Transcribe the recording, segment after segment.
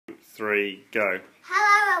3, go.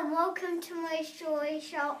 Hello and welcome to my story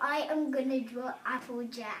show. I am going to draw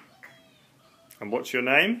Applejack. And what's your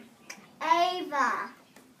name? Ava.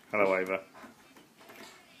 Hello, Ava.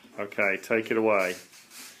 Okay, take it away.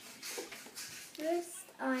 First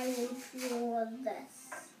I will draw this.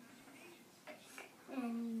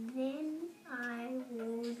 And then I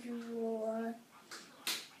will draw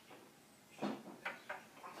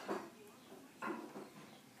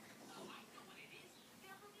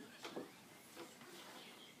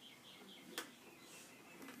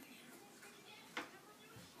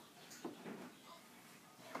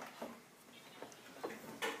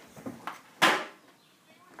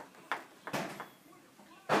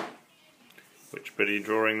Which bit are you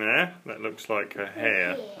drawing there? That looks like a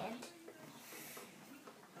hair.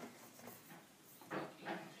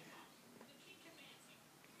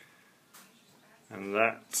 And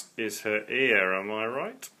that is her ear, am I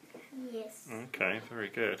right? Yes. Okay, very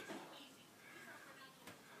good.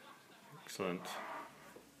 Excellent.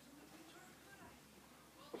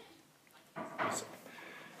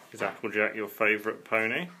 Is Applejack your favourite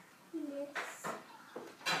pony? Yes.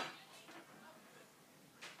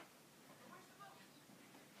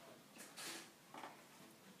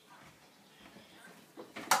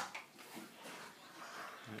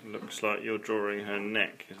 It looks like you're drawing her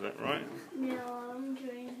neck, is that right? No, I'm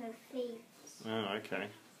drawing her feet. Oh, okay.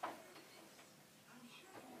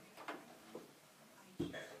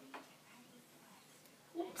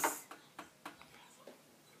 Oops.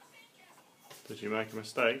 Did you make a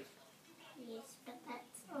mistake? Yes, but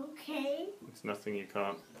that's okay. It's nothing you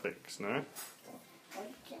can't fix, no? I'll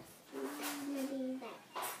just remedy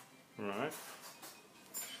that. Right.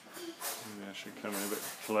 Maybe I should come in a bit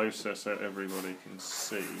closer so everybody can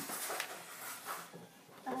see.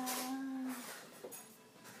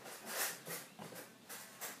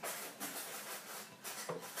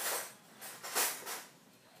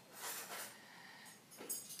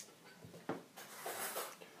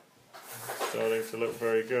 Starting to look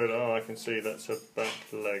very good. Oh, I can see that's her back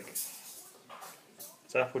leg.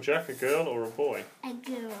 Is Applejack a girl or a boy? A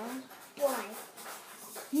girl. Why?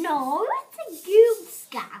 No, it's a girl,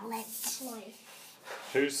 Scarlet. Why?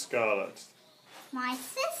 Who's Scarlet? My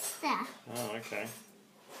sister. Oh, okay.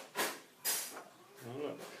 Oh,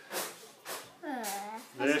 look. Uh,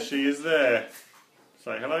 There she is there.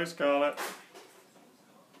 Say hello, Scarlet.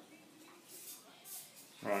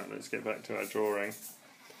 Right, let's get back to our drawing.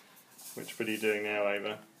 Which bit are you doing now,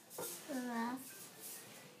 Ava?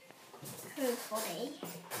 Her body.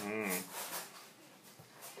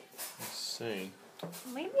 Let's see.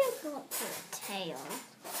 Maybe I've got the tail.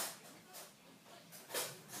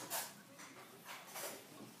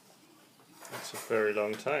 That's a very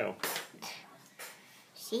long tail.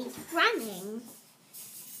 She's running.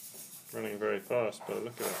 Running very fast, but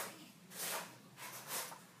look at it.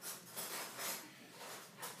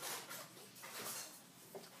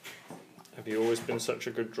 Have you always been such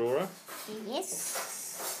a good drawer?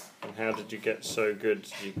 Yes. And how did you get so good?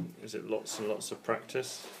 Is it lots and lots of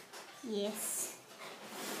practice? Yes.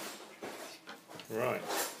 Right.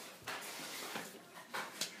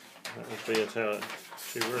 That would be a tail.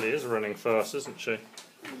 She really is running fast, isn't she?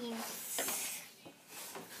 Yes.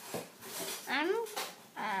 Wait a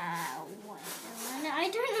minute. I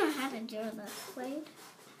don't know how to do this. Wait.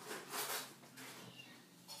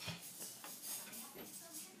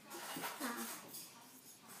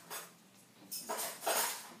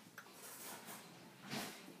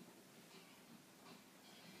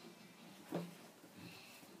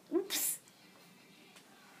 Oops.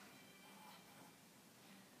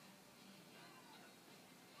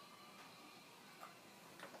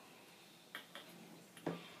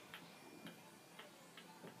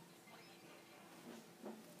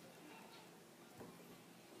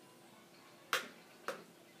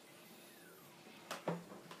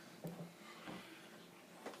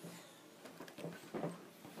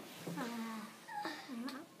 I'm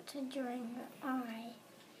up to drawing her eye.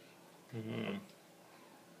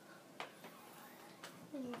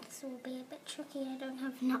 This will be a bit tricky. I don't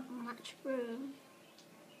have not much room.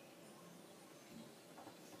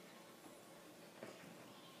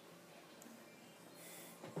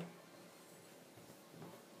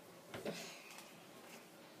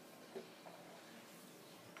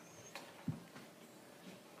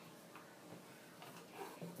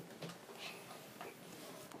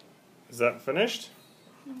 Is that finished?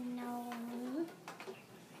 No.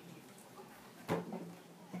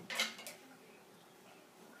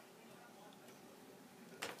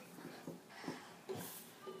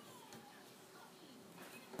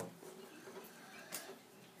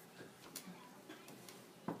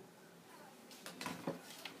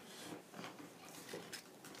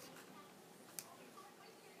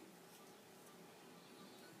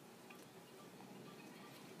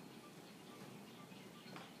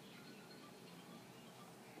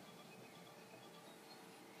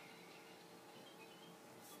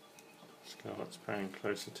 Scarlett's paying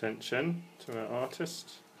close attention to our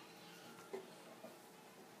artist.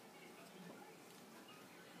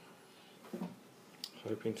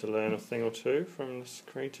 Hoping to learn a thing or two from this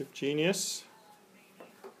creative genius.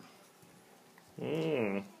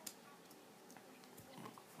 Can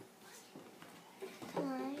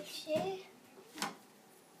I see?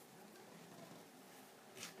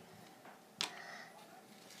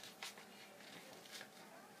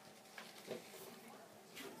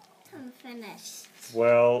 I'm finished.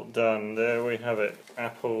 Well done. There we have it.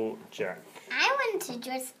 Applejack. I want to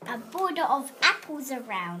just a border of apples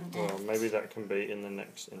around it. Well, maybe that can be in the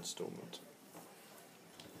next instalment.